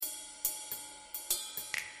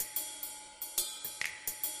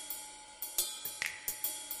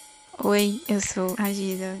Oi, eu sou a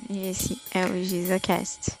Giza e esse é o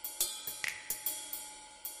GizaCast.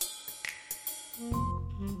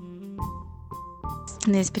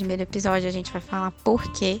 Nesse primeiro episódio a gente vai falar por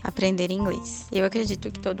que aprender inglês. Eu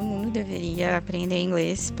acredito que todo mundo deveria aprender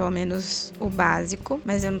inglês, pelo menos o básico,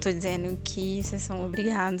 mas eu não tô dizendo que vocês são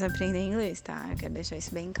obrigados a aprender inglês, tá? Eu quero deixar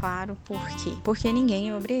isso bem claro. Por quê? Porque ninguém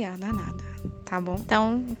é obrigado a nada, tá bom?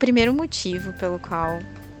 Então, o primeiro motivo pelo qual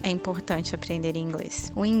é importante aprender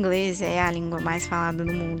inglês. O inglês é a língua mais falada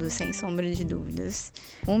no mundo, sem sombra de dúvidas.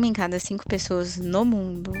 1 em cada 5 pessoas no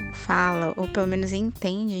mundo fala, ou pelo menos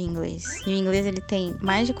entende inglês. E o inglês ele tem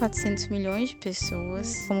mais de 400 milhões de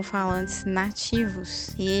pessoas como falantes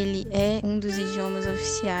nativos. E ele é um dos idiomas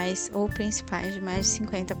oficiais ou principais de mais de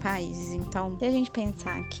 50 países. Então, se a gente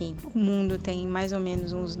pensar que o mundo tem mais ou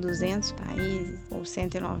menos uns 200 países, ou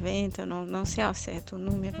 190, não sei ao certo o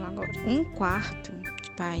número agora. 1/4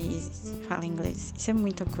 de países fala inglês. Isso é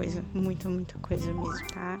muita coisa, muita coisa mesmo,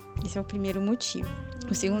 tá? Esse é o primeiro motivo.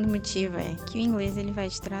 O segundo motivo é que o inglês ele vai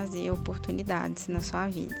te trazer oportunidades na sua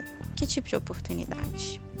vida. Que tipo de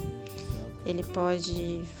oportunidade? Ele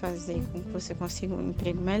pode fazer com que você consiga um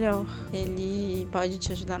emprego melhor. Ele pode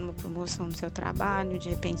te ajudar numa promoção do seu trabalho. De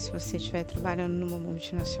repente, se você estiver trabalhando numa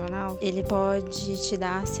multinacional. Ele pode te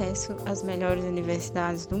dar acesso às melhores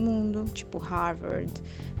universidades do mundo, tipo Harvard,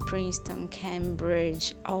 Princeton,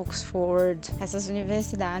 Cambridge, Oxford. Essas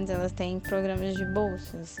universidades, elas têm programas de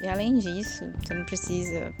bolsas. E além disso, você não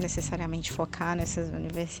precisa necessariamente focar nessas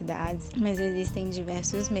universidades, mas existem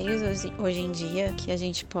diversos meios hoje em dia que a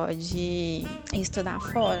gente pode estudar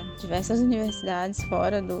fora. Diversas universidades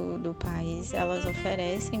fora do país, elas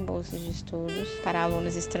oferecem bolsas de estudos para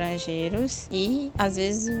alunos estrangeiros e, às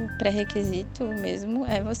vezes, o pré-requisito mesmo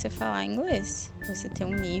é você falar inglês. Você ter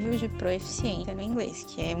um nível de proficiência no inglês,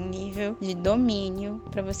 que é um nível de domínio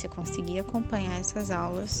para você conseguir acompanhar essas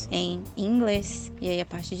aulas em inglês. E aí, a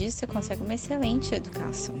partir disso, você consegue uma excelente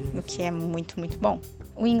educação, o que é muito bom.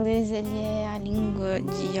 O inglês ele é a língua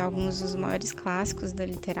de alguns dos maiores clássicos da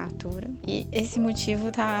literatura. E esse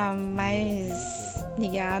motivo tá mais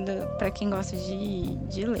ligado para quem gosta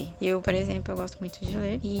de ler. Eu, por exemplo, eu gosto muito de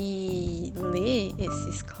ler. E ler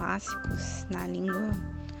esses clássicos na língua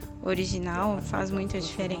original faz muita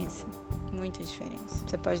diferença. Muita diferença.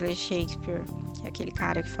 Você pode ler Shakespeare, que é aquele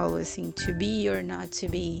cara que falou assim, to be or not to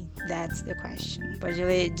be, that's the question. Pode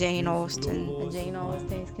ler Jane Austen. A Jane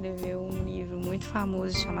Austen escreveu um livro muito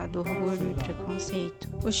famoso chamado Orgulho e Preconceito.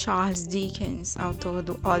 O Charles Dickens, autor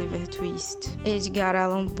do Oliver Twist. Edgar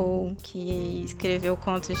Allan Poe, que escreveu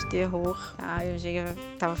contos de terror. Ah, eu já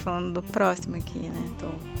tava falando do próximo aqui, né? Tô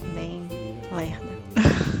bem lerda.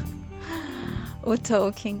 O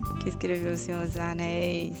Tolkien, que escreveu O Senhor dos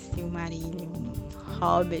Anéis, Silmarillion,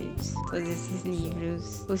 Hobbit, todos esses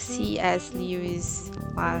livros. O C.S. Lewis,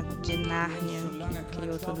 lá de Nárnia, que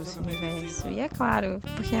criou todo esse universo. E é claro,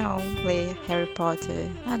 por que não ler Harry Potter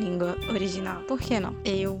na língua original? Por que não?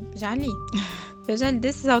 Eu já li. Eu já li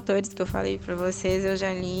desses autores que eu falei pra vocês, eu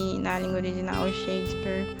já li na língua original o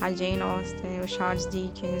Shakespeare, a Jane Austen, o Charles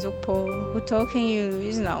Dickens, o Poe. O Tolkien e o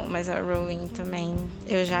Lewis não, mas a Rowling também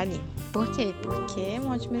eu já li. Por quê? Porque é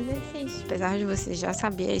um ótimo exercício. Apesar de você já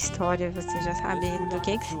saber a história, você já saber do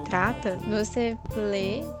que se trata, você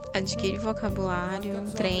lê, adquire vocabulário,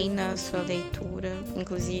 treina a sua leitura.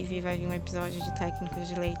 Inclusive, vai vir um episódio de técnicas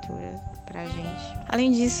de leitura pra gente.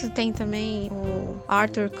 Além disso, tem também o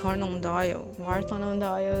Arthur Conan Doyle. O Arthur Conan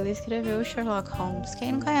Doyle, ele escreveu o Sherlock Holmes.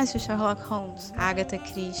 Quem não conhece o Sherlock Holmes? Agatha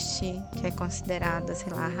Christie, que é considerada,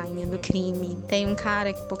 sei lá, a rainha do crime. Tem um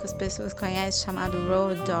cara que poucas pessoas conhecem, chamado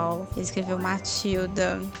Roald Dahl. Ele escreveu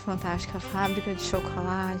Matilda, Fantástica Fábrica de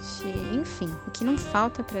Chocolate. Enfim, o que não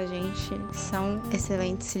falta pra gente são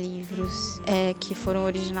excelentes livros que foram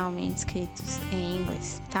originalmente escritos em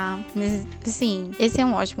inglês, tá? Mas, assim, esse é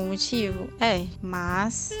um ótimo motivo?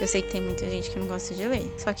 Mas eu sei que tem muita gente que não gosta de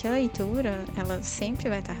ler. Só que a leitura, ela sempre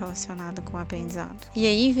vai estar relacionada com o aprendizado. E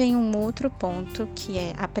aí vem um outro ponto, que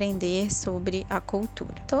é aprender sobre a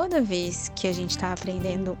cultura. Toda vez que a gente está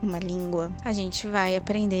aprendendo uma língua, a gente vai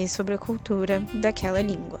aprender sobre a cultura daquela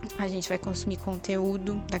língua. A gente vai consumir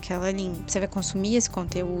conteúdo daquela língua. Você vai consumir esse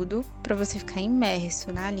conteúdo para você ficar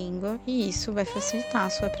imerso na língua e isso vai facilitar a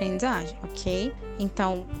sua aprendizagem, ok?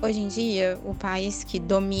 Então, hoje em dia, o país que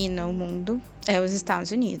domina o mundo é os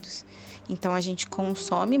Estados Unidos. Então a gente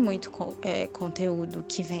consome muito conteúdo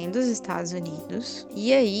que vem dos Estados Unidos,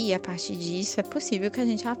 e aí a partir disso é possível que a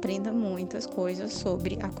gente aprenda muitas coisas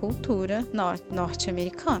sobre a cultura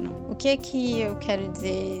norte-americana. O que eu quero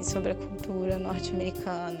dizer sobre a cultura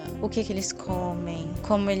norte-americana? O que eles comem,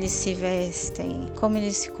 como eles se vestem, como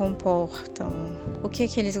eles se comportam, o que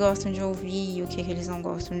eles gostam de ouvir, o que eles não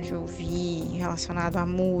gostam de ouvir relacionado à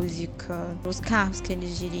música, os carros que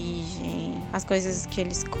eles dirigem, as coisas que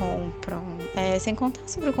eles compram, sem contar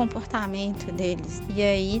sobre o comportamento deles. E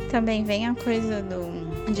aí também vem a coisa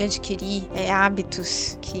de adquirir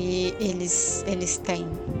hábitos que eles têm.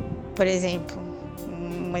 Por exemplo,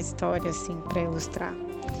 uma história assim para ilustrar.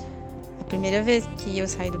 A primeira vez que eu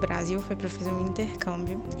saí do Brasil foi para fazer um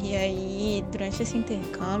intercâmbio. E aí, durante esse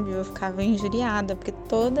intercâmbio, eu ficava injuriada, porque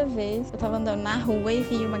toda vez eu tava andando na rua e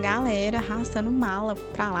via uma galera arrastando mala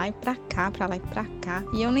pra lá e pra cá, pra lá e pra cá.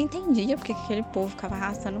 E eu não entendia porque aquele povo ficava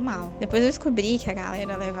arrastando mala. Depois eu descobri que a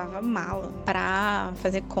galera levava mala pra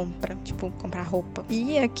fazer compra, tipo, comprar roupa.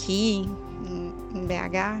 E aqui em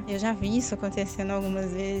BH, eu já vi isso acontecendo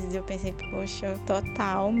algumas vezes e eu pensei, poxa,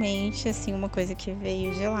 totalmente assim, uma coisa que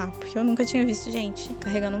veio de lá, porque eu nunca tinha visto gente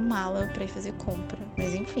carregando mala pra ir fazer compra.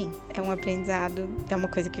 Mas enfim, é um aprendizado, é uma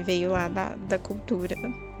coisa que veio lá da cultura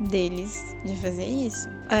deles de fazer isso.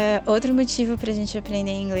 Outro motivo pra gente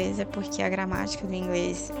aprender inglês é porque a gramática do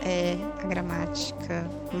inglês é a gramática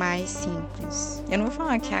mais simples. Eu não vou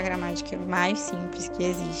falar que é a gramática mais simples que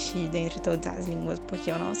existe dentre todas as línguas,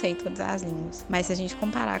 porque eu não sei todas as línguas. Mas se a gente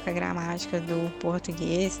comparar com a gramática do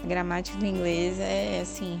português, a gramática do inglês é,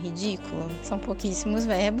 assim, ridícula. São pouquíssimos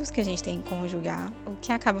verbos que a gente tem que conjugar, o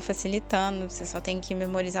que acaba facilitando. Você só tem que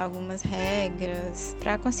memorizar algumas regras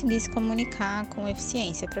para conseguir se comunicar com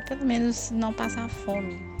eficiência, para pelo menos não passar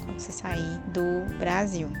fome quando você sair do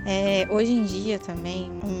Brasil. Hoje em dia também,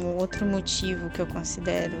 um outro motivo que eu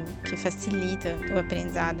considero que facilita o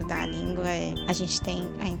aprendizado da língua é a gente tem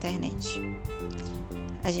a internet.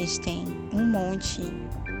 A gente tem um monte,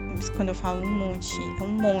 quando eu falo um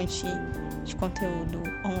monte de conteúdo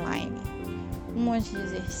online. Um monte de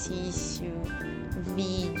exercício,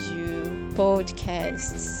 vídeo,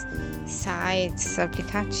 podcasts, sites,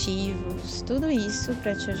 aplicativos, tudo isso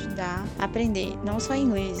para te ajudar a aprender não só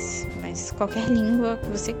inglês, mas qualquer língua que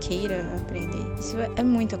você queira aprender. Isso é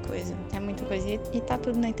muita coisa e tá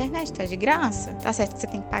tudo na internet, tá de graça. Tá certo que você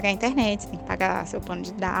tem que pagar a internet, você tem que pagar seu plano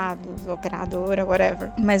de dados, operadora,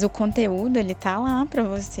 whatever. Mas o conteúdo, ele tá lá pra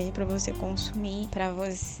você consumir, pra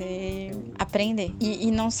você aprender. E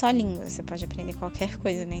não só língua, você pode aprender qualquer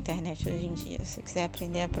coisa na internet hoje em dia. Se você quiser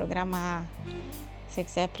aprender a programar, se você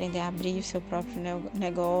quiser aprender a abrir o seu próprio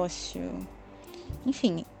negócio.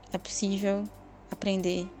 Enfim, é possível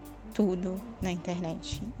aprender tudo na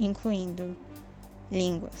internet, incluindo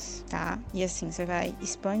línguas, tá? E assim você vai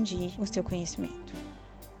expandir o seu conhecimento.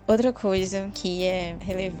 Outra coisa que é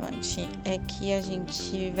relevante é que a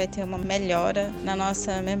gente vai ter uma melhora na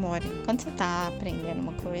nossa memória. Quando você tá aprendendo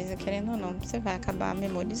uma coisa, querendo ou não, você vai acabar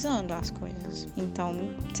memorizando as coisas. Então,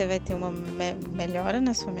 você vai ter uma melhora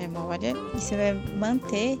na sua memória e você vai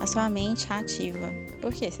manter a sua mente ativa.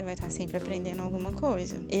 Porque você vai estar sempre aprendendo alguma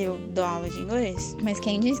coisa. Eu dou aula de inglês, mas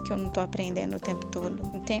quem disse que eu não tô aprendendo o tempo todo?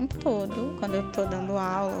 O tempo todo, quando eu tô dando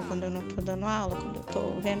aula, ou quando eu não tô dando aula, quando eu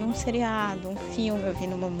tô vendo um seriado, um filme,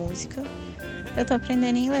 ouvindo uma música, eu tô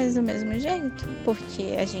aprendendo inglês do mesmo jeito,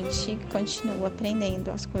 porque a gente continua aprendendo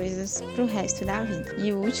as coisas pro resto da vida.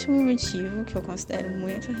 E o último motivo que eu considero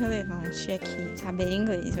muito relevante é que saber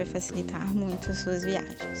inglês vai facilitar muito as suas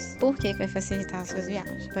viagens. Por que vai facilitar as suas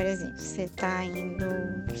viagens? Por exemplo, você tá indo,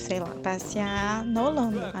 sei lá, passear na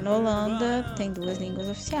Holanda. Na Holanda tem 2 línguas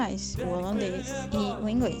oficiais, o holandês e o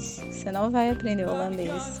inglês. Você não vai aprender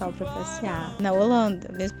holandês só pra passear na Holanda,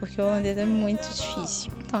 mesmo porque o holandês é muito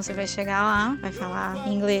difícil. Então você vai chegar lá, vai falar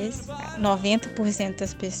inglês, 90%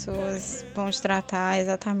 das pessoas vão te tratar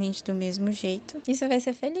exatamente do mesmo jeito e você vai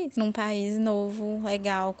ser feliz num país novo,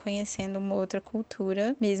 legal, conhecendo uma outra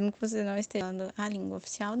cultura, mesmo que você não esteja falando a língua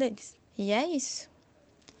oficial deles. E é isso.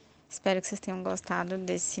 Espero que vocês tenham gostado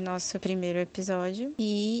desse nosso primeiro episódio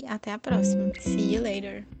e até a próxima. See you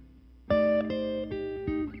later!